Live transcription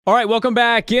All right, welcome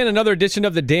back in another edition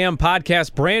of the Damn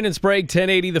Podcast. Brandon Sprague,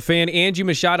 1080 The Fan, Angie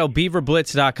Machado,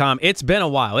 BeaverBlitz.com. It's been a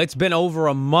while. It's been over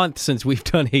a month since we've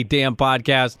done a damn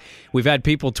podcast. We've had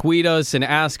people tweet us and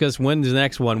ask us, when's the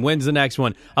next one? When's the next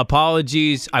one?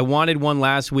 Apologies. I wanted one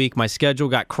last week. My schedule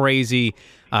got crazy,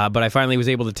 but I finally was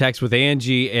able to text with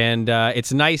Angie, and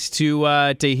it's nice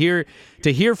to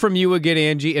hear from you again,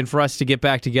 Angie, and for us to get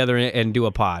back together and do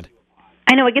a pod.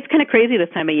 I know, it gets kind of crazy this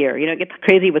time of year. You know, it gets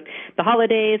crazy with the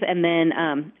holidays, and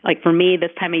then, like for me,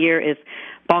 this time of year is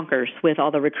bonkers with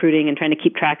all the recruiting and trying to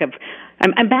keep track of.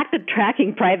 I'm back to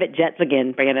tracking private jets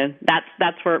again, Brandon.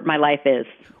 That's where my life is.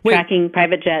 Wait. Tracking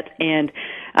private jets and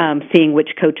seeing which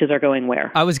coaches are going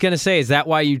where. I was going to say, is that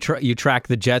why you track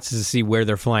the jets to see where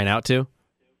they're flying out to?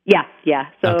 Yeah.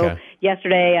 So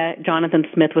yesterday, Jonathan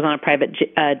Smith was on a private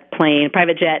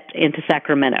jet into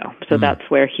Sacramento. So that's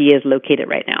where he is located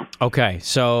right now. Okay,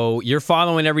 so you're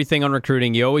following everything on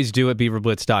recruiting. You always do at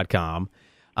BeaverBlitz.com.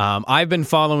 I've been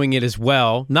following it as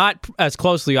well, not as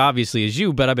closely, obviously, as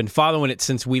you, but I've been following it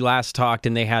since we last talked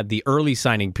and they had the early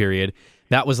signing period.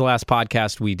 That was the last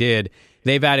podcast we did.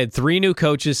 They've added 3 new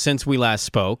coaches since we last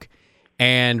spoke.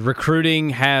 And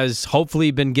recruiting has hopefully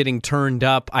been getting turned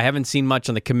up. I haven't seen much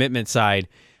on the commitment side.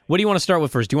 What do you want to start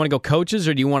with first? Do you want to go coaches,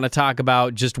 or do you want to talk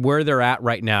about just where they're at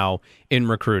right now in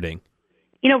recruiting?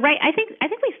 You know, right. I think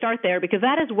we start there because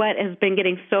that is what has been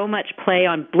getting so much play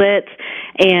on Blitz,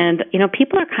 and you know,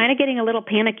 people are kind of getting a little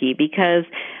panicky because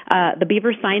the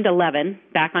Beavers signed 11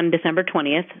 back on December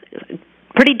 20th.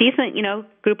 Pretty decent, you know,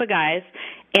 group of guys,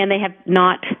 and they have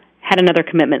not had another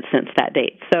commitment since that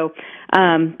date. So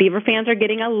Beaver fans are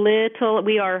getting a little,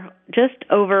 we are just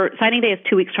over, signing day is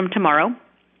 2 weeks from tomorrow.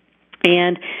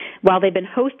 And while they've been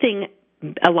hosting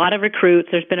a lot of recruits,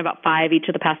 there's been about 5 each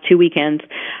of the past 2 weekends.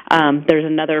 There's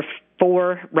another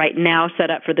 4 right now set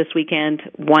up for this weekend.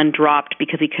 1 dropped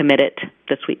because he committed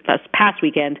this past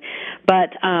weekend. But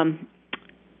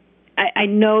I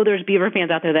know there's Beaver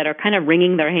fans out there that are kind of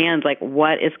wringing their hands like,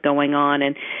 what is going on?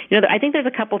 And, you know, I think there's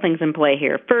a couple things in play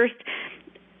here. First,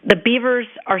 the Beavers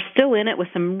are still in it with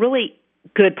some really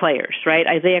good players, right?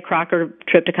 Isaiah Crocker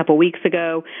tripped a couple weeks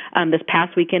ago. This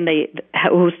past weekend, they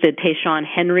hosted Tayshawn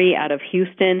Henry out of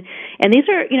Houston. And these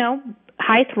are, you know,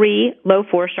 high 3, low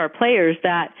 4-star players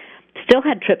that still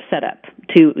had trips set up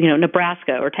to, you know,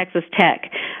 Nebraska or Texas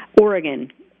Tech,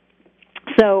 Oregon.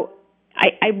 So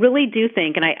I really do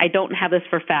think, and I don't have this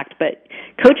for fact, but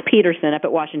Coach Peterson up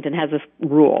at Washington has this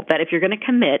rule that if you're going to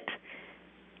commit,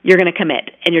 you're going to commit,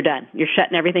 and you're done. You're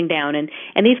shutting everything down. And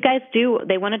these guys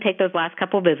they want to take those last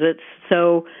couple visits.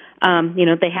 So, you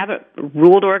know, they haven't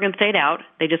ruled Oregon State out.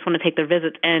 They just want to take their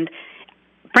visits. And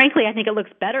frankly, I think it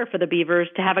looks better for the Beavers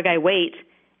to have a guy wait,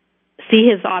 see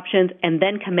his options, and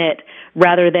then commit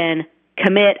rather than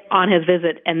commit on his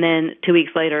visit and then 2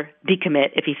 weeks later decommit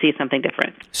if he sees something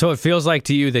different. So it feels like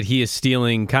to you that he is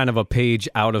stealing kind of a page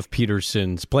out of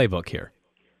Peterson's playbook here.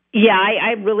 Yeah,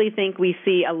 I really think we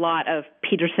see a lot of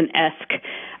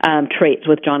Peterson-esque traits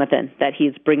with Jonathan that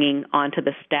he's bringing onto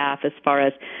the staff as far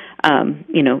as,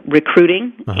 you know,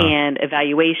 recruiting and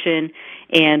evaluation.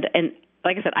 And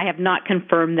like I said, I have not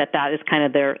confirmed that is kind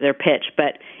of their pitch,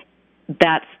 but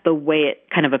that's the way it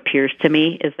kind of appears to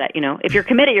me, is that, you know, if you're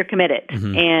committed, you're committed.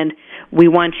 And we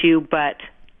want you, but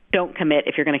don't commit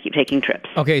if you're going to keep taking trips.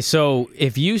 Okay, so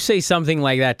if you say something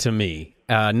like that to me,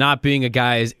 not being a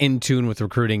guy as in tune with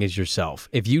recruiting as yourself,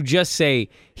 if you just say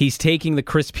he's taking the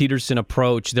Chris Peterson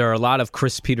approach, there are a lot of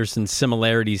Chris Peterson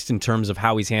similarities in terms of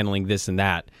how he's handling this and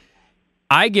that,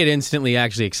 I get instantly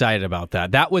actually excited about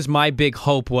that. That was my big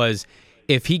hope, was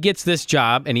if he gets this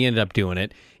job, and he ended up doing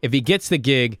it, if he gets the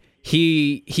gig,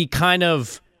 he kind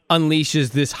of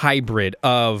unleashes this hybrid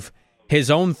of his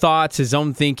own thoughts, his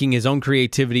own thinking, his own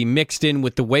creativity mixed in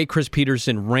with the way Chris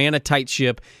Peterson ran a tight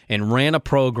ship and ran a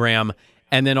program,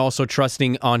 and then also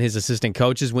trusting on his assistant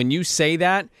coaches. When you say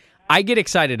that, I get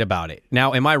excited about it.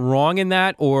 Now, am I wrong in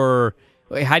that, or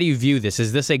how do you view this?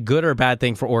 Is this a good or bad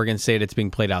thing for Oregon State it's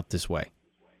being played out this way?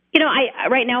 You know,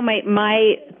 right now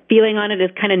my feeling on it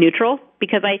is kind of neutral,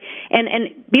 because and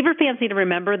Beaver fans need to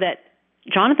remember that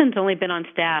Jonathan's only been on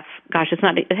staff,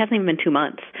 it hasn't even been 2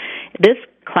 months. This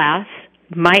class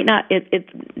might not, it's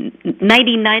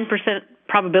 99%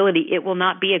 probability it will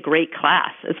not be a great class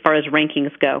as far as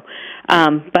rankings go.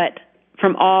 But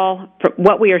from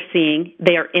what we are seeing,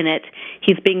 they are in it.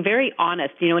 He's being very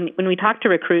honest. You know, when we talk to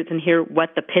recruits and hear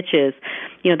what the pitch is,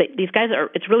 you know, these guys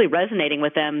it's really resonating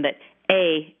with them that,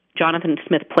 A, Jonathan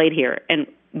Smith played here, and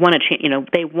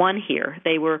they won here.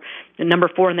 They were number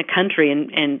 4 in the country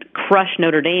and crushed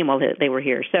Notre Dame while they were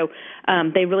here. So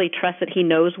they really trust that he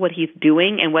knows what he's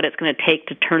doing and what it's going to take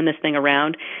to turn this thing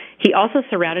around. He also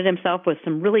surrounded himself with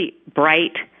some really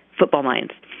bright football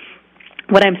minds.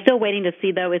 What I'm still waiting to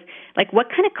see, though, is what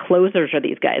kind of closers are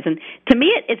these guys? And to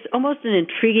me, it's almost an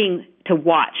intriguing to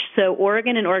watch. So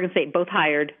Oregon and Oregon State both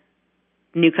hired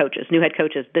new head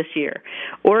coaches this year.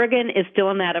 Oregon is still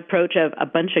in that approach of a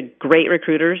bunch of great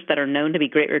recruiters that are known to be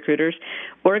great recruiters.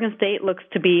 Oregon State looks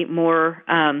to be more,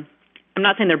 I'm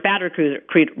not saying they're bad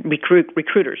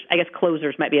recruiters. I guess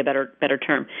closers might be a better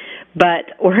term.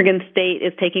 But Oregon State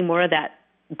is taking more of that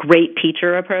great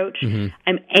teacher approach. Mm-hmm.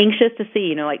 I'm anxious to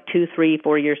see, 2, 3,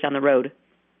 4 years down the road,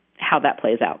 how that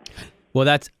plays out. Well,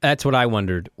 that's what I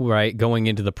wondered, right, going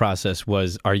into the process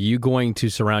was, are you going to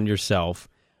surround yourself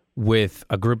with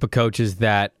a group of coaches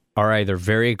that are either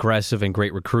very aggressive and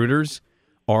great recruiters,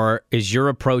 or is your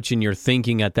approach and your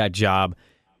thinking at that job,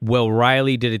 well,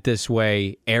 Riley did it this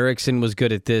way, Erickson was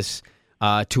good at this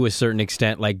to a certain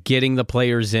extent, like getting the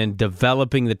players in,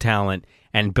 developing the talent,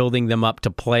 and building them up to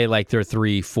play like they're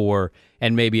 3, 4,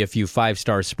 and maybe a few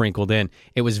 5-stars sprinkled in.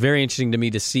 It was very interesting to me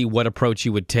to see what approach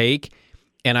you would take.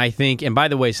 And I think, and by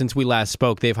the way, since we last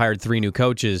spoke, they've hired 3 new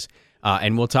coaches,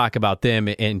 and we'll talk about them.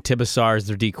 And Tibesar is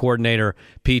their D coordinator,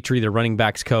 Petrie, their running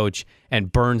backs coach, and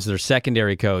Burns, their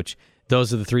secondary coach.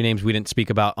 Those are the 3 names we didn't speak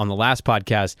about on the last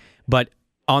podcast. But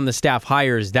on the staff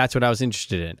hires, that's what I was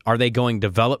interested in. Are they going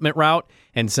development route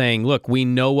and saying, look, we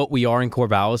know what we are in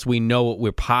Corvallis. We know what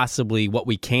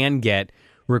we can get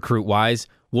recruit-wise.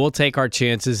 We'll take our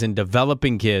chances in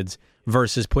developing kids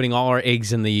versus putting all our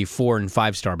eggs in the 4- and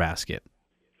 5-star basket.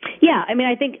 Yeah,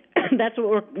 I think that's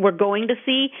what we're going to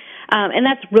see. And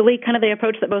that's really kind of the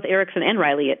approach that both Erickson and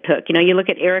Riley took. You look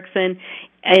at Erickson,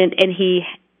 and he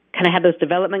kind of had those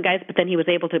development guys, but then he was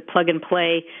able to plug and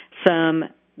play some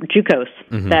JUCOs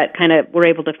that kind of were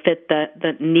able to fit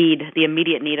the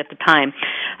immediate need at the time.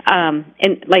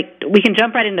 And we can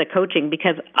jump right into coaching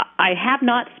because I have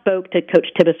not spoke to Coach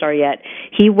Tibesar yet.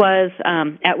 He was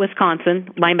at Wisconsin,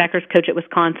 linebackers coach at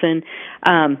Wisconsin,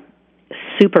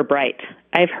 super bright.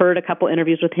 I've heard a couple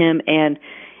interviews with him, and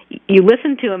you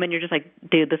listen to him and you're just like,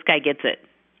 dude, this guy gets it.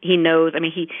 He knows.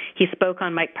 He spoke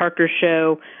on Mike Parker's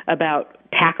show about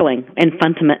tackling and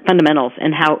fundamentals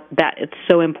and how that it's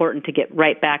so important to get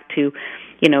right back to,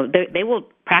 they will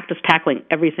practice tackling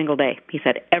every single day. He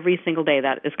said every single day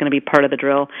that is going to be part of the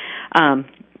drill. And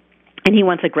he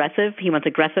wants aggressive. He wants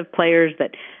aggressive players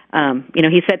that,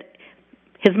 he said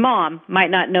his mom might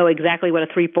not know exactly what a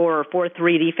 3-4 or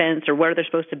 4-3 defense or where they're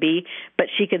supposed to be, but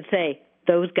she could say,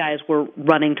 those guys were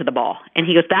running to the ball. And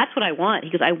he goes, that's what I want.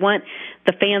 He goes, I want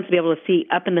the fans to be able to see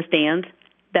up in the stands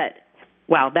that,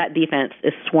 wow, that defense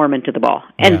is swarming to the ball.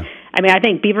 And, I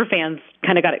think Beaver fans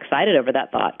kind of got excited over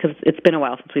that thought because it's been a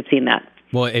while since we've seen that.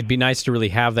 Well, it'd be nice to really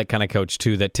have that kind of coach,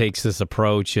 too, that takes this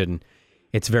approach, and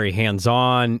it's very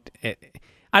hands-on.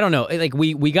 I don't know.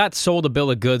 We got sold a bill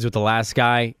of goods with the last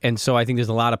guy, and so I think there's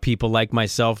a lot of people like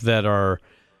myself that are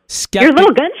skeptic. You're a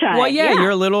little gun-shy. Well, yeah,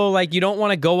 you're a little you don't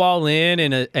want to go all in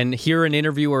and hear an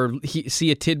interview or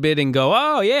see a tidbit and go,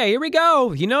 oh, yeah, here we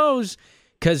go. He knows,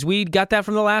 because we got that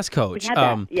from the last coach. We had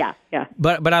that. Yeah.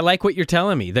 But I like what you're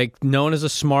telling me. Known as a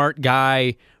smart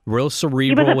guy, real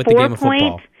cerebral with the game of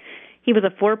football. He was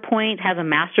a 4-point, has a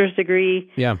master's degree.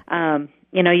 Yeah.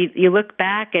 You look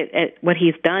back at what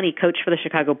he's done. He coached for the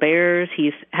Chicago Bears.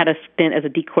 He's had a stint as a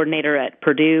D coordinator at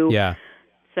Purdue. Yeah.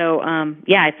 So,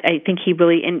 I think he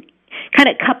really, and kind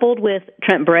of coupled with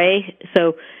Trent Bray.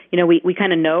 So, we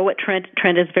kind of know what Trent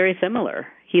is very similar.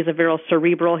 He's a very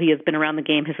cerebral. He has been around the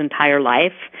game his entire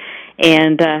life,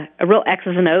 and a real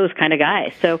X's and O's kind of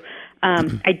guy. So,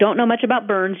 I don't know much about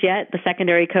Burns yet, the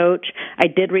secondary coach. I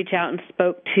did reach out and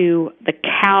spoke to the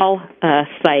Cal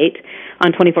site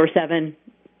on 24/7,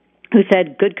 who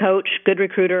said, good coach, good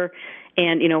recruiter,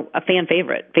 and, a fan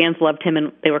favorite. Fans loved him,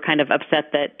 and they were kind of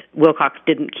upset that Wilcox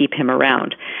didn't keep him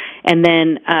around. And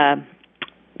then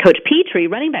Coach Petrie,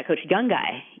 running back coach, young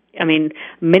guy.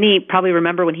 Many probably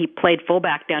remember when he played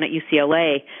fullback down at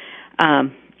UCLA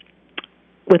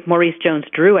with Maurice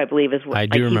Jones-Drew, I believe is what I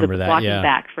do remember that. Blocking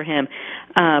back for him.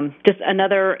 Just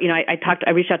another, I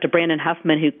reached out to Brandon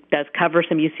Huffman, who does cover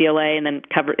some UCLA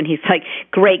and he's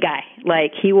great guy.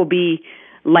 He will be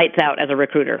lights out as a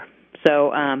recruiter.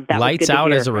 So that lights was good to out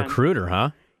hear as a recruiter,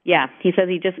 huh? Yeah, he says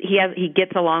he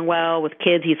gets along well with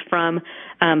kids. He's from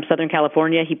Southern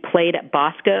California. He played at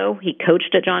Bosco. He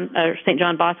coached at St.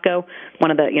 John Bosco, one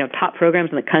of the top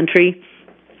programs in the country.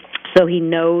 So he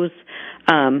knows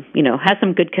Has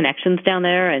some good connections down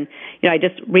there. And, I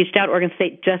just reached out. Oregon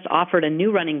State just offered a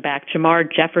new running back,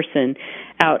 Jamar Jefferson,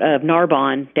 out of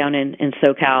Narbonne down in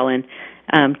SoCal.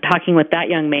 And talking with that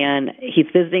young man, he's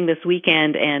visiting this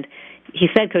weekend, and he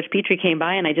said Coach Petrie came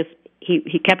by, and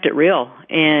he kept it real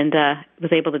and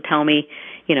was able to tell me,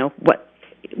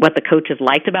 what the coaches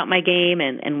liked about my game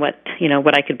and what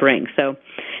I could bring. So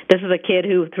this is a kid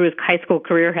who, through his high school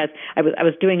career, I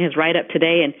was doing his write-up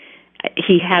today, and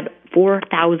he had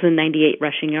 4,098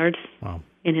 rushing yards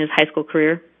in his high school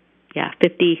career. Yeah,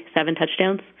 57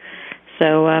 touchdowns.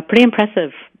 So pretty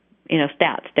impressive,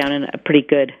 stats down in a pretty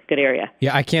good area.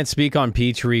 Yeah, I can't speak on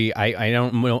Petrie. I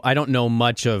don't know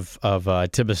much of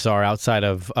Tibesar outside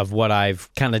of what I've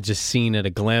kind of just seen at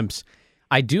a glimpse.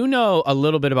 I do know a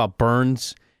little bit about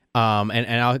Burns,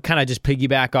 and I'll kind of just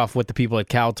piggyback off what the people at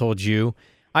Cal told you.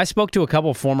 I spoke to a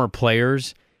couple former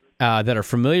players that are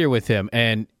familiar with him,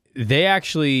 and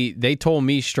they told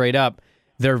me straight up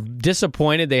they're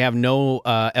disappointed they have no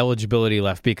eligibility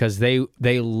left because they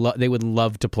would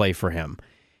love to play for him.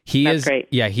 That's great.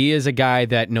 Yeah, he is a guy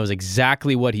that knows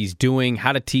exactly what he's doing,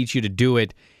 how to teach you to do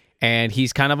it, and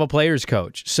he's kind of a player's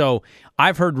coach. So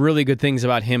I've heard really good things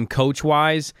about him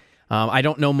coach-wise. I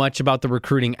don't know much about the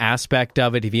recruiting aspect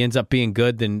of it. If he ends up being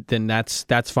good, then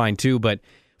that's fine too. But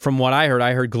from what I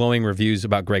heard glowing reviews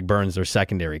about Greg Burns, their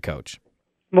secondary coach.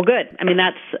 Well, good. I mean,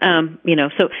 that's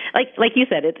so like you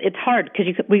said, it's hard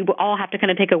because we all have to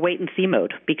kind of take a wait and see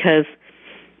mode because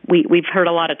we've heard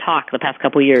a lot of talk the past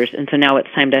couple of years, and so now it's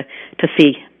time to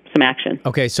see some action.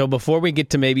 Okay, so before we get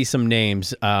to maybe some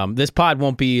names, this pod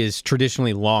won't be as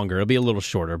traditionally longer. It'll be a little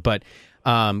shorter, but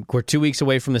we're 2 weeks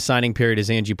away from the signing period, as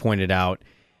Angie pointed out.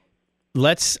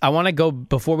 I want to go,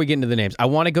 before we get into the names, I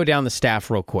want to go down the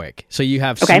staff real quick. So you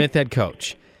have Smith head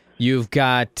coach. You've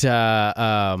got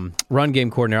run game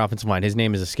coordinator, offensive line. His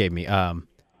name has escaped me.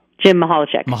 Jim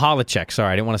Mahalichek. Mahalichek.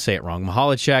 Sorry, I didn't want to say it wrong.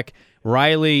 Mahalichek.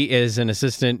 Riley is an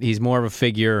assistant. He's more of a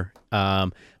figure.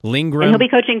 Lindgren. And he'll be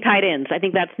coaching tight ends. I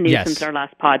think that's new since our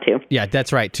last pod, too. Yeah,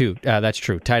 that's right, too. That's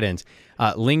true. Tight ends.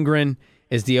 Lindgren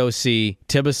is the OC.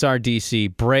 Tibesar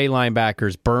DC. Bray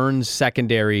linebackers. Burns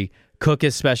secondary. Cook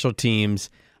is special teams.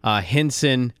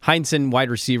 Heinsohn wide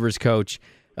receivers coach.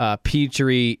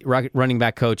 Petrie running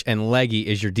back coach. And Leggy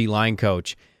is your D-line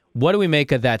coach. What do we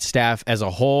make of that staff as a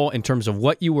whole in terms of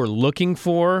what you were looking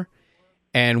for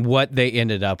and what they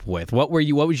ended up with? What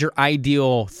was your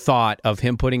ideal thought of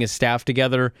him putting his staff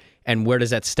together, and where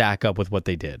does that stack up with what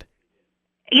they did?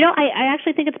 I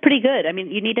actually think it's pretty good. I mean,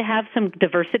 you need to have some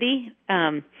diversity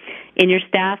in your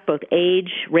staff, both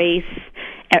age, race,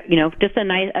 just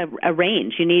a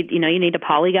range. You need a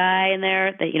poly guy in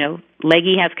there. That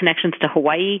Leggy has connections to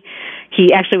Hawaii.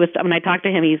 He actually was, when I talked to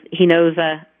him, he knows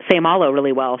Sayamalo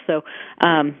really well. So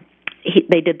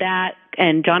they did that.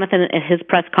 And Jonathan, at his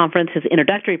press conference, his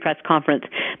introductory press conference,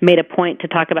 made a point to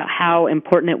talk about how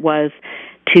important it was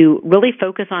to really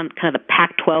focus on kind of the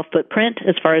Pac-12 footprint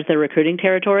as far as their recruiting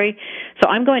territory. So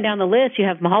I'm going down the list. You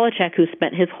have Mahalichek, who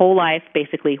spent his whole life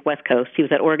basically West Coast. He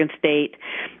was at Oregon State,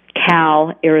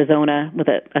 Cal, Arizona, with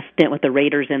a stint with the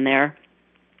Raiders in there.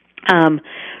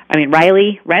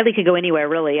 Riley could go anywhere,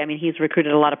 really. I mean, he's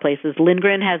recruited a lot of places.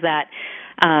 Lindgren has that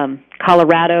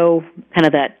Colorado, kind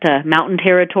of that mountain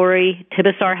territory.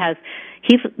 Tibesar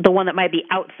he's the one that might be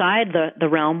outside the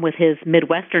realm with his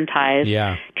Midwestern ties.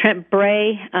 Yeah. Trent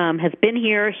Bray has been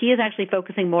here. He is actually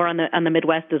focusing more on the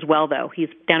Midwest as well, though. He's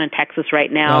down in Texas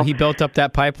right now. Well, he built up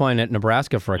that pipeline at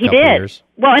Nebraska for a couple of years.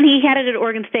 Well, and he had it at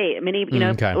Oregon State. I mean,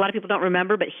 a lot of people don't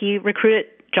remember, but he recruited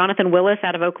Jonathan Willis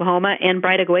out of Oklahoma and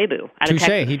Bright Agwebu out of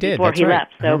Texas he did. before That's he right.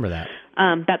 left. So, I remember that.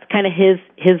 That's kind of his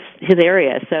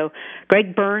area. So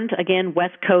Greg Burns, again,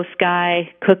 West Coast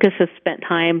guy. Cookus has spent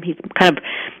time. He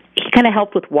kind of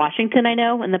helped with Washington, I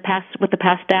know, in the past with the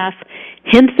past staff.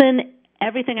 Hinson,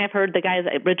 everything I've heard, the guy is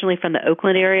originally from the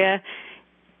Oakland area.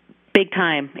 Big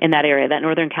time in that area. That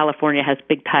Northern California has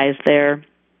big ties there.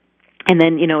 And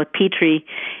then, with Petrie,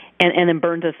 and then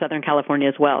Burns is Southern California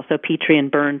as well. So Petrie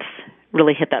and Burns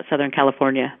really hit that Southern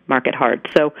California market hard.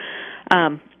 So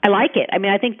I like it. I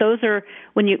mean, I think those are,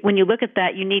 when you look at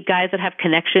that, you need guys that have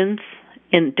connections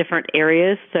in different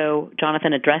areas. So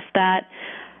Jonathan addressed that.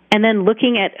 And then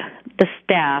looking at the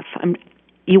staff,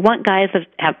 you want guys that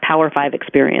have Power 5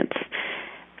 experience,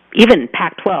 even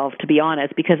Pac-12, to be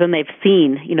honest, because then they've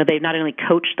seen, they've not only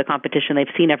coached the competition, they've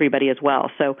seen everybody as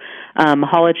well. So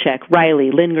Mahalichek,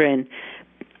 Riley, Lindgren,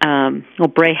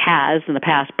 Bray has in the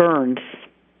past, Burns,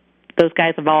 those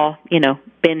guys have all,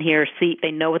 been here,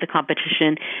 they know what the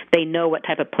competition, they know what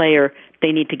type of player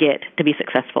they need to get to be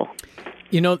successful.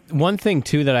 One thing,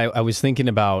 too, that I was thinking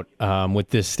about with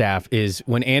this staff is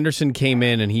when Anderson came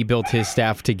in and he built his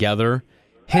staff together,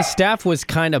 his staff was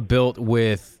kind of built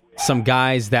with some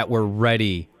guys that were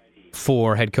ready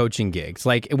for head coaching gigs.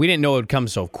 Like, we didn't know it would come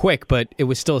so quick, but it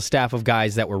was still a staff of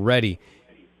guys that were ready.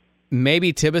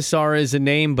 Maybe Tibesar is a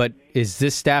name, but is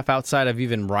this staff outside of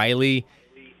even Riley,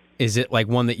 is it like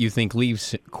one that you think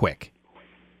leaves quick?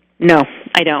 No,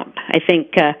 I don't. I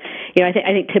think I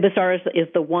think Tibesar is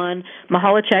the one.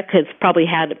 Mihalacek has probably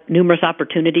had numerous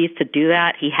opportunities to do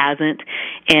that. He hasn't,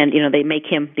 and they make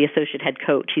him the associate head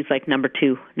coach. He's like number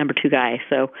two guy.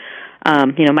 So,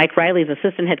 Mike Riley's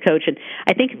assistant head coach, and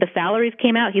I think the salaries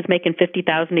came out. He's making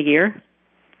 $50,000 a year.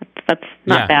 That's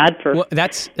not bad for. Well,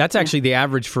 that's actually the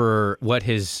average for what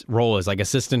his role is, like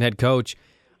assistant head coach.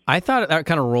 I thought that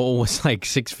kind of role was like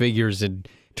six figures, and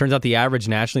turns out the average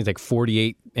nationally is like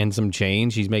 48 and some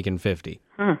change. He's making 50.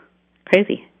 Huh.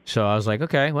 Crazy. So I was like,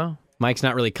 okay, well, Mike's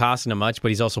not really costing him much, but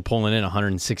he's also pulling in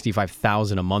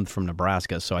 $165,000 a month from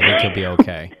Nebraska, so I think he'll be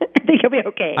okay. I think he'll be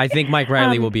okay. I think Mike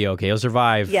Riley will be okay. He'll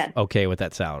survive okay with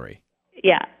that salary.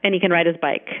 Yeah, and he can ride his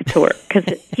bike to work because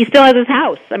he still has his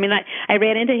house. I mean, I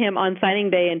ran into him on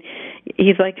signing day, and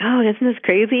he's like, "Oh, isn't this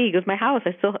crazy?" He goes, "My house,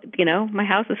 my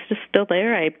house is just still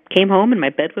there. I came home and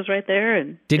my bed was right there."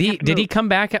 And did he come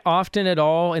back often at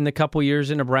all in the couple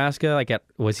years in Nebraska?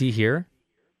 Was he here?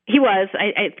 He was.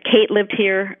 Kate lived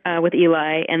here with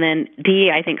Eli, and then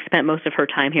Dee, I think, spent most of her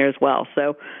time here as well.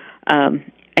 So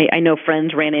I know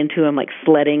friends ran into him like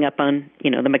sledding up on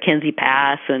the Mackenzie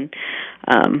Pass, and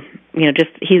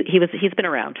just he's been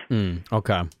around.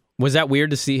 Okay. Was that weird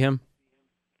to see him?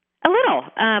 A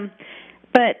little,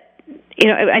 but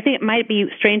I think it might be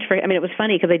strange for. I mean, it was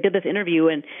funny because they did this interview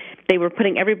and they were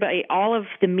putting everybody, all of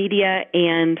the media,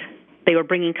 and they were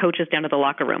bringing coaches down to the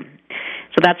locker room.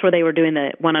 So that's where they were doing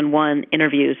the one-on-one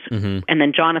interviews, and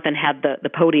then Jonathan had the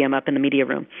podium up in the media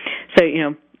room. So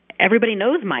everybody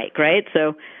knows Mike, right?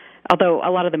 So although a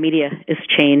lot of the media is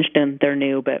changed and they're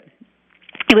new, but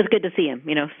it was good to see him.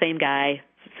 Same guy,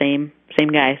 same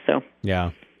guy. So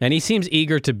yeah, and he seems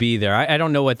eager to be there. I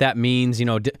don't know what that means.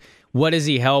 What does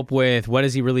he help with? What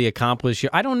does he really accomplish here?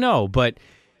 I don't know, but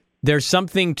there's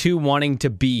something to wanting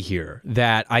to be here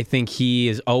that I think he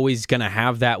is always going to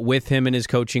have that with him in his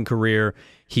coaching career.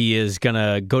 He is going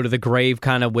to go to the grave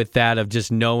kind of with that of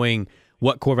just knowing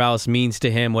what Corvallis means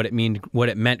to him, what it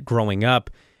meant growing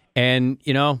up. And,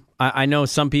 I know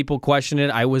some people question it.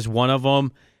 I was one of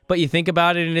them. But you think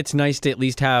about it, and it's nice to at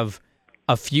least have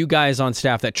a few guys on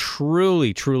staff that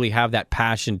truly, truly have that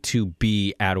passion to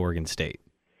be at Oregon State.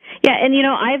 Yeah, and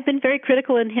I've been very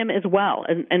critical in him as well.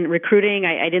 And recruiting,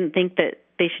 I didn't think that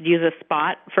they should use a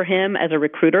spot for him as a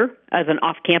recruiter, as an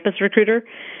off-campus recruiter.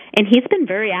 And he's been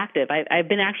very active. I've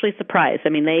been actually surprised. I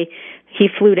mean, he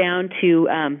flew down to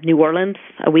New Orleans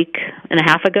a week and a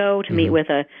half ago to meet with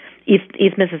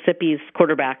East Mississippi's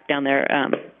quarterback down there,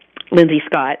 Lindsey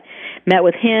Scott. Met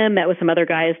with him, met with some other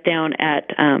guys down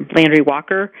at Landry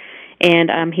Walker.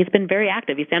 And he's been very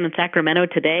active. He's down in Sacramento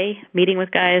today, meeting with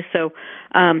guys. So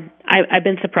I've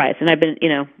been surprised, and I've been,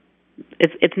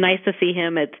 it's nice to see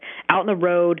him. It's out on the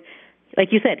road, like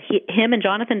you said. Him and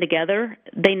Jonathan together,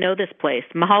 they know this place.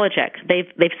 Mihalacek,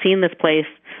 they've seen this place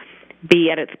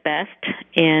be at its best,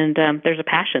 and there's a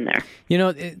passion there.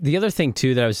 The other thing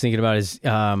too that I was thinking about is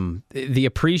the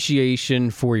appreciation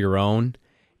for your own,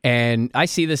 and I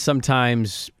see this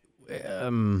sometimes.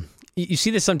 You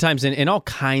see this sometimes in all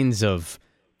kinds of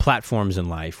platforms in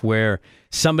life where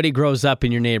somebody grows up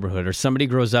in your neighborhood or somebody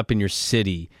grows up in your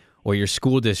city or your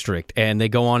school district and they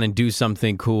go on and do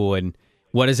something cool. And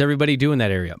what does everybody do in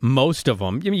that area? Most of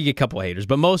them, you get a couple of haters,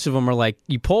 but most of them are like,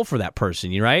 you pull for that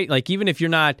person, right? Like even if you're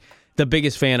not the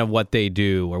biggest fan of what they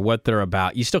do or what they're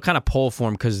about, you still kind of pull for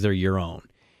them because they're your own.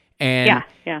 And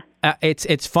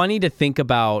it's funny to think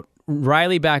about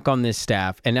Riley back on this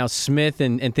staff, and now Smith,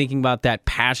 and thinking about that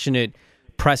passionate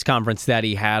press conference that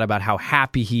he had about how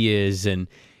happy he is, and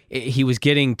he was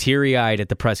getting teary-eyed at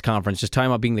the press conference, just talking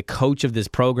about being the coach of this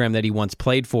program that he once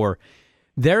played for.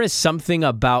 There is something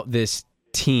about this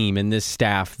team and this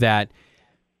staff that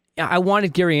I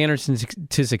wanted Gary Anderson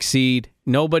to succeed.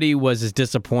 Nobody was as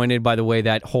disappointed by the way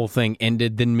that whole thing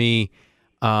ended than me.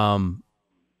 And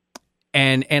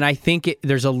I think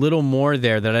there's a little more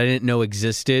there that I didn't know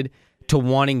existed to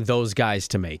wanting those guys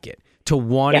to make it, to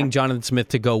wanting Jonathan Smith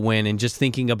to go win, and just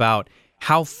thinking about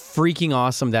how freaking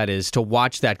awesome that is to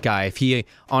watch that guy if he,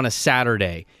 on a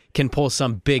Saturday, can pull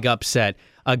some big upset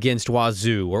against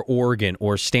Wazoo or Oregon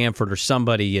or Stanford or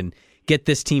somebody and get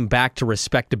this team back to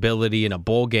respectability in a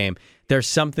bowl game. There's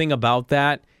something about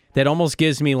that almost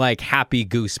gives me like happy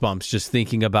goosebumps just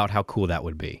thinking about how cool that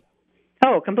would be. Oh,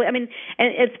 Oh, completely. I mean,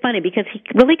 and it's funny because he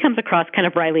really comes across kind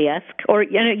of Riley-esque, or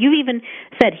you even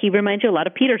said he reminds you a lot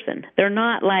of Peterson. They're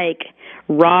not like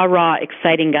raw,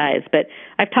 exciting guys, but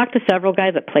I've talked to several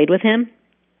guys that played with him,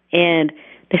 and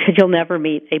they said you'll never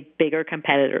meet a bigger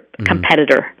competitor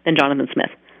than Jonathan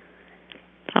Smith.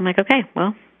 So I'm like, okay,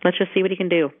 well, let's just see what he can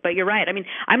do. But you're right. I mean,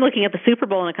 I'm looking at the Super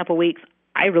Bowl in a couple weeks.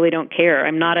 I really don't care.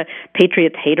 I'm not a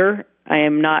Patriots hater. I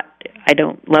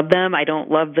don't love them. I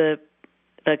don't love the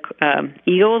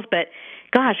Eagles, but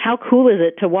gosh, how cool is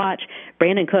it to watch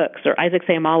Brandon Cooks or Isaac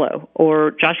Seumalo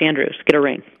or Josh Andrews get a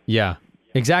ring? Yeah,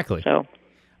 exactly. So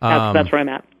that's where I'm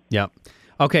at. Yeah.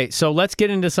 Okay, so let's get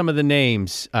into some of the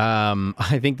names.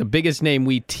 I think the biggest name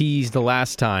we teased the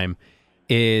last time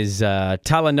is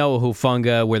Talanoa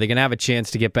Hufanga, where they're going to have a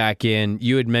chance to get back in.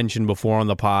 You had mentioned before on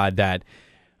the pod that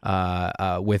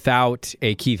without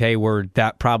a Keith Hayward,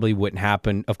 that probably wouldn't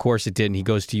happen. Of course it didn't. He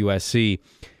goes to USC.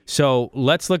 So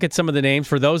let's look at some of the names.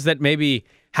 For those that maybe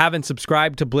haven't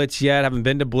subscribed to Blitz yet, haven't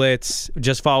been to Blitz,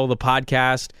 just follow the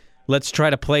podcast. Let's try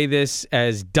to play this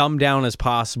as dumbed down as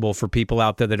possible for people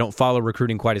out there that don't follow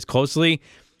recruiting quite as closely.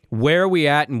 Where are we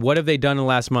at, and what have they done in the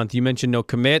last month? You mentioned no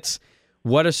commits.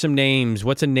 What are some names?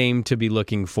 What's a name to be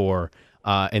looking for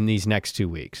in these next 2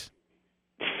 weeks?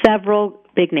 Several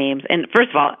big names. And first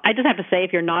of all, I just have to say,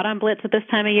 if you're not on Blitz at this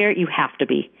time of year, you have to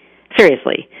be.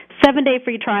 Seriously. 7-day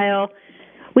free trial.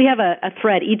 We have a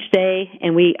thread each day,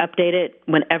 and we update it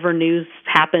whenever news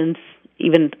happens,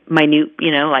 even minute,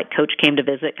 like coach came to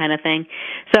visit kind of thing.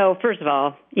 So first of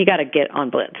all, you got to get on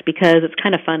Blitz because it's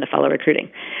kind of fun to follow recruiting.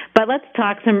 But let's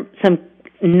talk some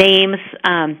names.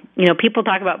 People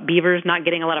talk about Beavers not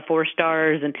getting a lot of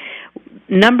 4-stars, and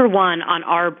number one on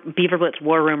our Beaver Blitz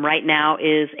war room right now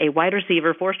is a wide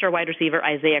receiver, 4-star wide receiver,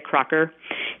 Isaiah Crocker.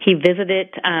 He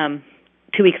visited 2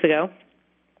 weeks ago.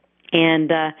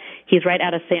 And he's right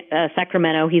out of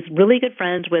Sacramento. He's really good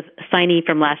friends with signee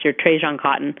from last year, Trajan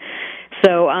Cotton.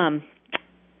 So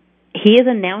he is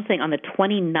announcing on the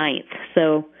 29th.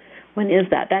 So when is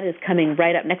that? That is coming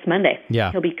right up next Monday.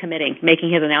 Yeah. He'll be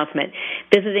making his announcement.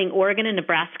 Visiting Oregon and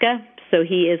Nebraska. So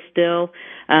he is still,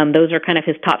 those are kind of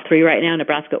his top 3 right now,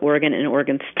 Nebraska, Oregon, and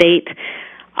Oregon State.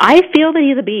 I feel that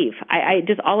he's a Beav. I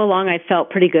just all along I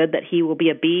felt pretty good that he will be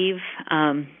a Beav.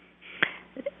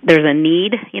 There's a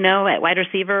need, at wide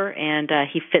receiver, and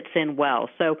he fits in well.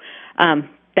 So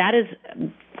that is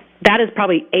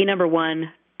probably a number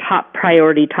one top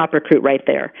priority, top recruit right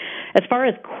there. As far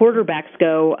as quarterbacks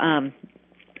go, a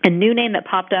new name that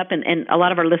popped up, and a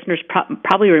lot of our listeners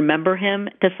probably remember him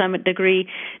to some degree,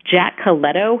 Jack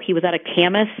Coletto. He was out of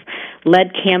Camas,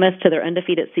 led Camas to their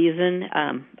undefeated season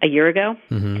a year ago.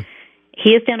 Mm-hmm.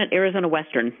 He is down at Arizona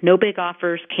Western. No big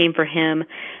offers came for him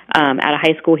out of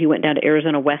high school. He went down to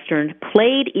Arizona Western,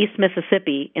 played East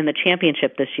Mississippi in the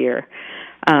championship this year.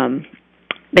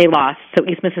 They lost. So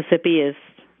East Mississippi is,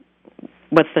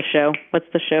 what's the show? What's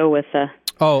the show with the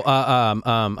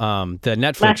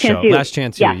Netflix show. Last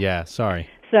Chance U. Yeah, sorry.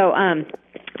 So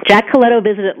Jack Coletto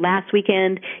visited last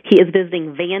weekend. He is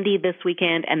visiting Vandy this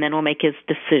weekend, and then we'll make his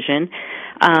decision.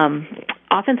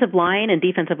 Offensive line and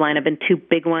defensive line have been 2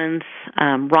 big ones.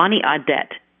 Ronnie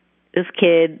Audette, this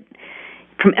kid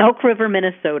from Elk River,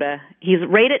 Minnesota, he's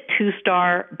rated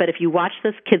 2-star, but if you watch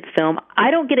this kid's film,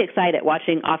 I don't get excited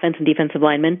watching offense and defensive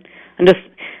linemen.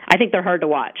 I think they're hard to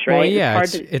watch, right? Well, yeah,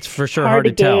 it's for sure hard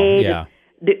to tell. Yeah.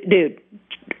 Dude,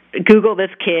 Google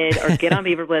this kid or get on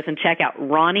Beaver Blitz and check out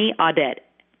Ronnie Audette.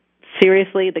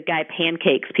 Seriously, the guy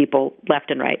pancakes people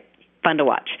left and right. Fun to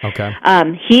watch. Okay.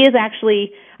 He is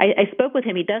actually, I spoke with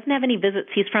him. He doesn't have any visits.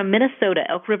 He's from Minnesota,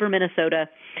 Elk River, Minnesota,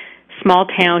 small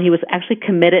town. He was actually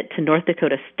committed to North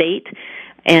Dakota State,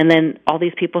 and then all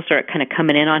these people started kind of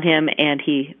coming in on him, and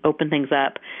he opened things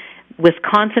up.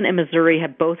 Wisconsin and Missouri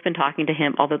have both been talking to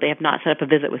him, although they have not set up a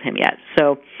visit with him yet.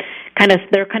 So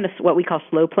they're kind of what we call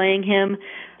slow playing him.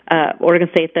 Oregon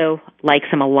State, though, likes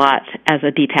him a lot as a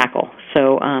D tackle.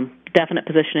 So definite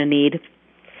position in need.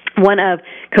 One of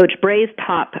Coach Bray's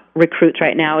top recruits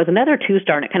right now is another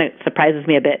 2-star, and it kind of surprises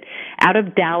me a bit. Out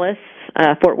of Dallas,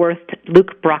 Fort Worth,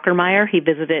 Luke Brockermeyer, he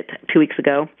visited 2 weeks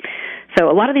ago. So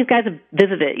a lot of these guys have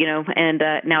visited, and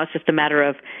now it's just a matter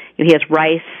of, he has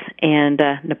Rice and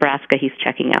Nebraska he's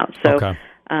checking out. So okay.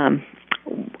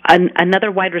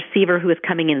 Another wide receiver who is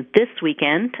coming in this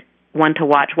weekend, one to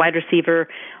watch, wide receiver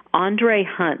Andre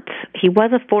Hunt. He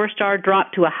was a 4-star,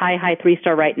 dropped to a high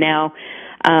 3-star right now.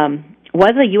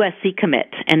 Was a USC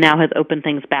commit and now has opened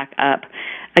things back up.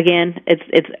 Again,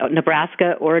 it's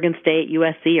Nebraska, Oregon State,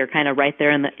 USC are kind of right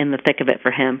there in the thick of it for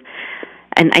him.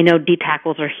 And I know D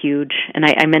tackles are huge. And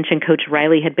I mentioned Coach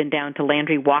Riley had been down to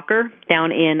Landry Walker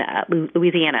down in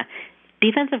Louisiana.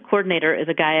 defensive coordinator is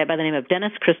a guy by the name of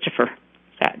Dennis Christopher.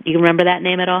 Do you remember that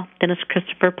name at all? Dennis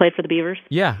Christopher played for the Beavers?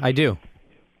 Yeah, I do.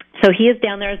 So he is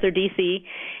down there as their DC,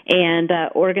 and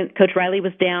Oregon Coach Riley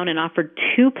was down and offered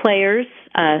 2 players,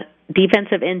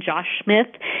 defensive end Josh Smith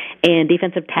and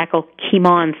defensive tackle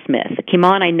Keemon Smith.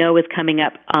 Keemon, I know, is coming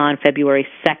up on February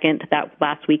 2nd, that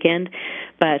last weekend,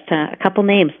 but a couple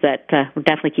names that we're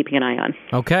definitely keeping an eye on.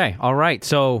 Okay, all right.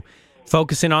 So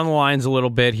focusing on the lines a little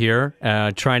bit here,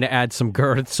 trying to add some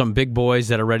girth, some big boys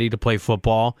that are ready to play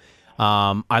football.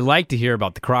 I like to hear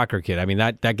about the Crocker kid. I mean,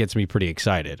 that gets me pretty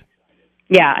excited.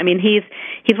 Yeah, I mean, he's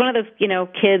one of those,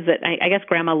 kids that I guess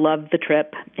Grandma loved the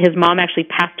trip. His mom actually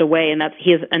passed away, and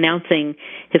he is announcing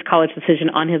his college decision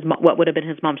on what would have been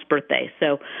his mom's birthday.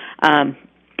 So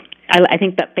I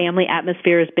think that family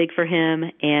atmosphere is big for him,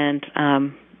 and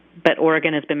but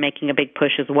Oregon has been making a big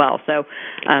push as well. So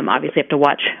obviously have to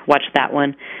watch that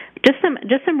one. Just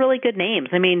some really good names.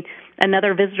 I mean,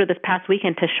 another visitor this past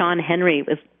weekend, Tashawn Henry,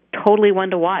 was totally one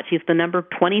to watch. He's the number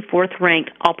 24th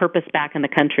ranked all-purpose back in the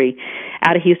country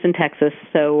out of Houston, Texas.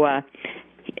 So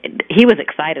he was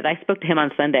excited. I spoke to him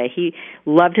on Sunday. He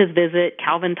loved his visit.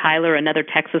 Calvin Tyler, another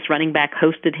Texas running back,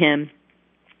 hosted him.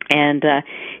 And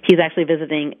he's actually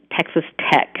visiting Texas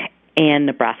Tech and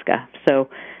Nebraska. So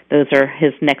those are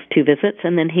his next 2 visits,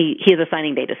 and then he has a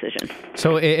signing day decision.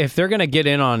 So if they're going to get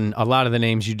in on a lot of the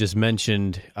names you just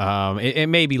mentioned, it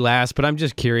may be last, but I'm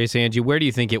just curious, Angie, where do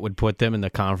you think it would put them in the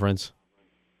conference?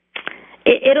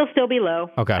 It'll still be low.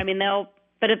 Okay. I mean,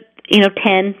 but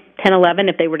 10, 11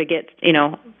 if they were to get,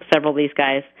 several of these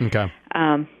guys. Okay.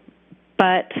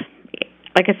 But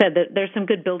like I said, there's some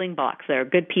good building blocks there,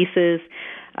 good pieces.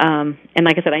 And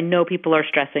like I said, I know people are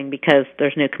stressing because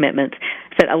there's no commitments.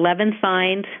 I said 11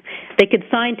 signed. They can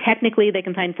sign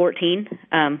 14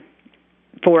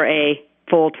 for a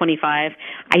full 25.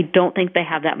 I don't think they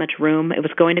have that much room. It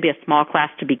was going to be a small class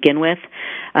to begin with.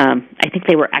 I think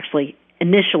they were actually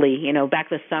initially, back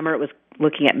this summer, it was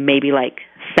looking at maybe like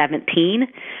 17.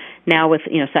 Now with,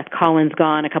 Seth Collins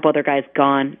gone, a couple other guys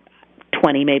gone,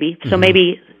 20 maybe. So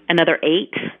maybe another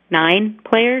 8, 9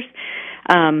 players.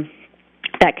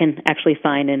 That can actually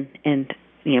sign and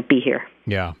be here.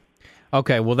 Yeah.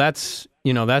 Okay. Well, that's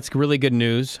really good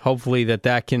news. Hopefully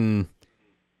that can,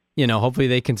 hopefully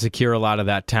they can secure a lot of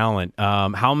that talent.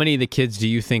 How many of the kids do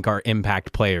you think are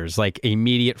impact players, like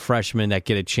immediate freshmen that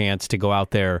get a chance to go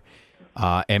out there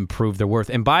and prove their worth?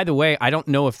 And by the way, I don't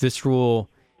know if this rule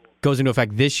goes into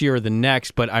effect this year or the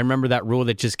next, but I remember that rule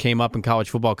that just came up in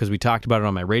college football because we talked about it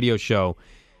on my radio show.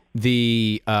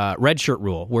 The redshirt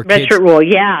rule, where kids,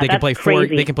 yeah, they can play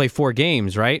crazy. They can play 4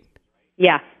 games, right?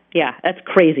 Yeah, that's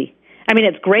crazy. I mean,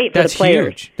 it's great for the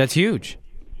players. That's huge.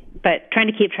 But trying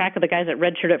to keep track of the guys that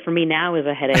redshirt it for me now is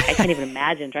a headache. I can't even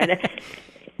imagine trying to.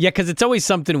 Yeah, because it's always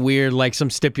something weird, like some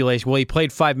stipulation. Well, he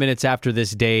played 5 minutes after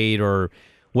this date, or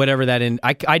whatever that.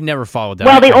 I'd never followed that.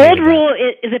 Well, the old rule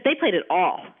is if they played at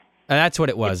all. That's what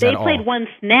it was. If they played one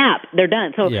snap, they're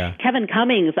done. So yeah. Kevin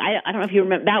Cummings, I don't know if you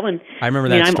remember that one. I remember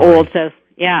that. I'm story. old, so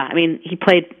yeah. I mean, he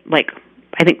played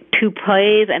I think 2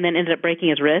 plays and then ended up breaking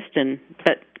his wrist,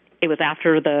 but it was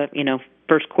after the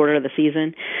first quarter of the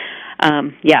season.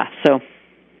 So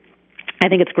I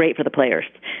think it's great for the players.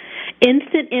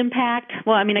 Instant impact.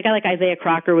 Well, I mean, a guy like Isaiah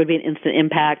Crocker would be an instant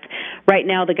impact. Right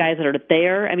now, the guys that are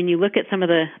there, I mean, you look at some of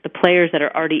the players that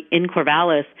are already in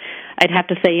Corvallis, I'd have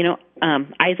to say,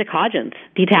 Isaac Hodgins,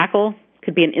 D-tackle,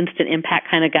 could be an instant impact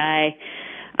kind of guy.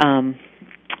 And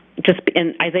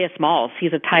Isaiah Smalls,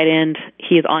 he's a tight end.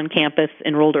 He is on campus,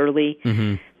 enrolled early.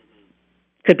 Mm-hmm.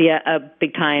 Could be a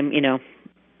big time,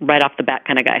 right off the bat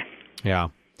kind of guy. Yeah.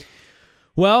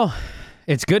 Well,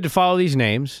 it's good to follow these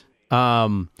names.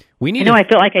 We need. I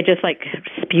feel like I just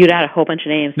spewed out a whole bunch of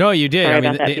names. No, you did. Sorry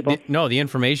about that, the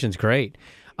information's great.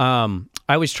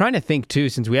 I was trying to think too,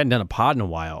 since we hadn't done a pod in a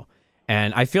while,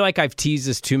 and I feel like I've teased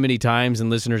this too many times, and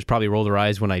listeners probably roll their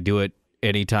eyes when I do it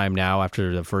anytime now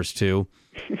after the first 2.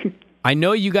 I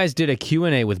know you guys did a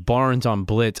Q&A with Barnes on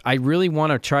Blitz. I really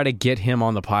want to try to get him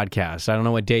on the podcast. I don't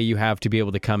know what day you have to be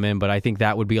able to come in, but I think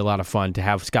that would be a lot of fun to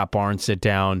have Scott Barnes sit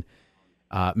down.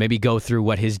 Maybe go through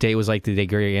what his day was like the day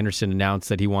Gary Anderson announced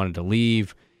that he wanted to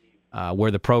leave, where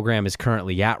the program is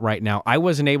currently at right now. I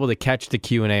wasn't able to catch the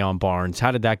Q&A on Barnes.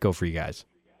 How did that go for you guys?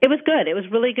 It was good. It was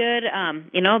really good.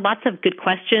 Lots of good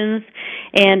questions,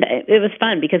 and it was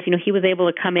fun because, he was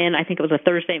able to come in. I think it was a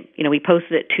Thursday. We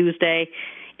posted it Tuesday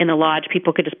in the lodge.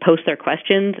 People could just post their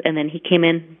questions, and then he came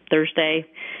in Thursday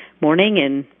morning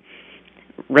and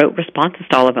wrote responses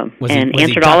to all of them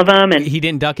answered all of them. And he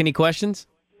didn't duck any questions?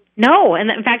 No, and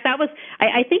in fact, that was.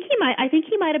 I think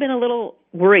he might have been a little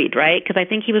worried, right? Because I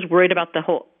think he was worried about the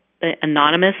whole the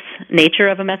anonymous nature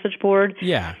of a message board.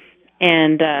 Yeah.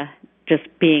 And just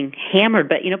being hammered.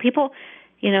 But, people,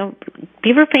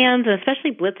 Beaver fans, and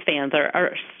especially Blitz fans,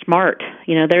 are smart.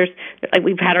 There's like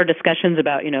we've had our discussions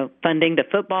about, funding to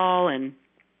football and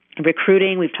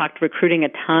recruiting. We've talked recruiting a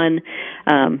ton,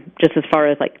 just as far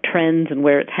as like trends and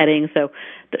where it's heading. So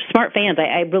the smart fans,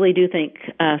 I really do think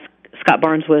Scott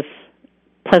Barnes was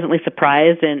pleasantly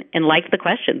surprised and liked the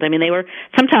questions. I mean, they were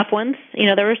some tough ones.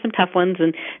 There were some tough ones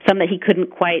and some that he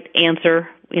couldn't quite answer,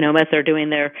 as they're doing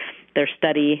their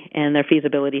study and their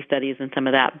feasibility studies and some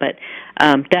of that. But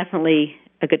definitely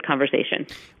a good conversation.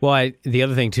 Well, the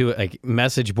other thing too, like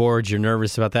message boards, you're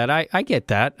nervous about that. I get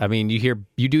that. I mean,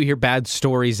 you do hear bad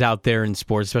stories out there in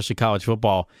sports, especially college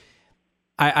football.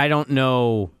 I don't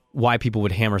know why people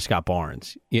would hammer Scott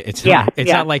Barnes. It's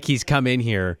not like he's come in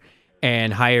here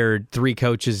and hired 3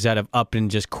 coaches that have up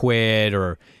and just quit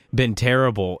or been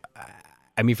terrible.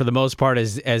 I mean, for the most part,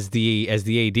 as the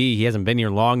AD, he hasn't been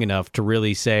here long enough to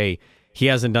really say he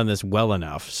hasn't done this well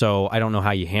enough. So I don't know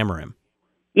how you hammer him.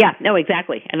 Yeah, no,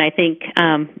 exactly. And I think,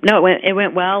 it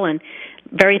went well and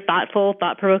very thoughtful,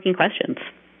 thought-provoking questions.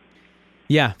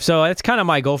 Yeah, so that's kind of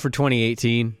my goal for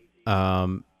 2018.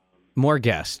 More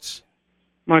guests.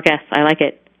 More guests. I like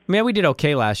it. I mean, we did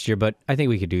okay last year, but I think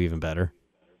we could do even better.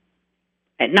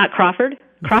 Not Crawford?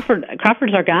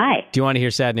 Crawford's our guy. Do you want to hear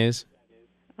sad news?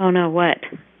 Oh, no, what?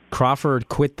 Crawford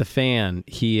quit the Fan.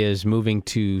 He is moving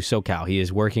to SoCal. He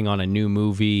is working on a new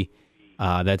movie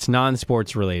that's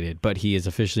non-sports related, but he is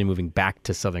officially moving back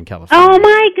to Southern California. Oh,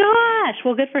 my gosh.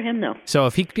 Well, good for him, though. So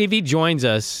if he joins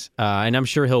us, and I'm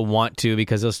sure he'll want to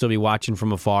because he'll still be watching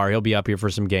from afar. He'll be up here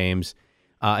for some games.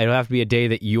 It'll have to be a day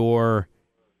that you're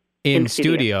in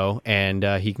studio, and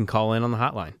he can call in on the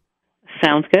hotline.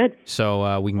 Sounds good.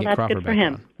 So we can get Crawford good for back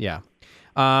him. on.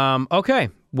 Yeah. Okay.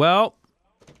 Well,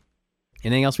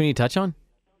 anything else we need to touch on?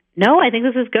 No, I think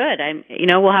this is good.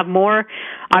 We'll have more,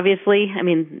 obviously,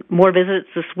 more visits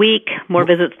this week, more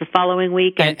visits the following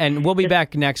week. And we'll be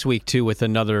back next week, too, with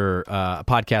another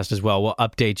podcast as well. We'll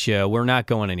update you. We're not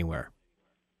going anywhere.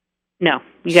 No,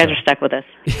 you guys are stuck with us.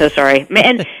 So sorry.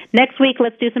 And next week, we'll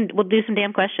do some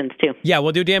damn questions, too. Yeah,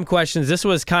 we'll do damn questions. This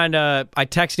was I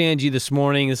texted Angie this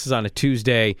morning. This is on a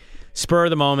Tuesday. Spur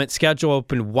of the moment. Schedule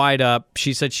opened wide up.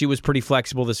 She said she was pretty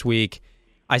flexible this week.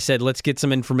 I said, let's get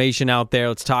some information out there.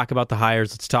 Let's talk about the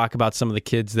hires. Let's talk about some of the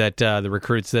kids that the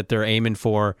recruits that they're aiming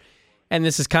for. And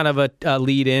this is kind of a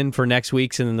lead in for next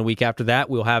week's. And then the week after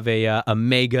that, we'll have a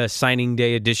mega signing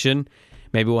day edition.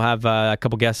 Maybe we'll have a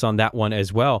couple guests on that one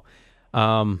as well.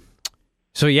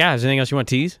 So yeah, is there anything else you want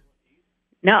to tease?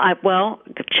 No,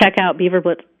 check out Beaver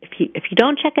Blitz. If you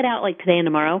don't check it out like today and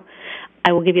tomorrow,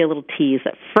 I will give you a little tease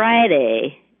that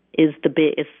Friday is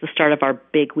the start of our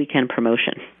big weekend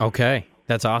promotion. Okay.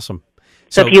 That's awesome.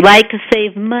 So if you like to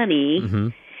save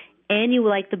money and you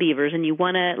like the Beavers and you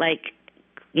want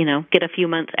to get a few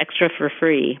months extra for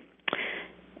free,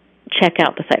 check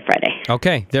out the site Friday.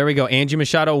 Okay, there we go. Angie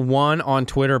Machado 1 on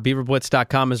Twitter.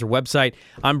 BeaverBlitz.com is her website.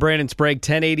 I'm Brandon Sprague,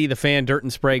 1080 The Fan, Dirt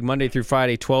and Sprague, Monday through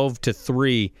Friday, 12 to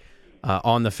 3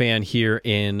 on The Fan here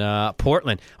in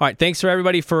Portland. All right, thanks for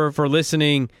everybody for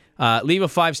listening. Leave a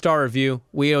 5-star review.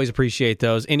 We always appreciate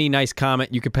those. Any nice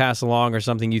comment you could pass along or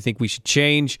something you think we should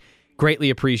change, greatly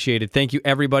appreciated. Thank you,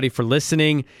 everybody, for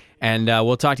listening, and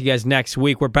we'll talk to you guys next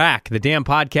week. We're back. The Damn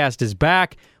Podcast is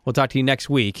back. We'll talk to you next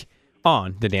week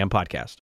on The Damn Podcast.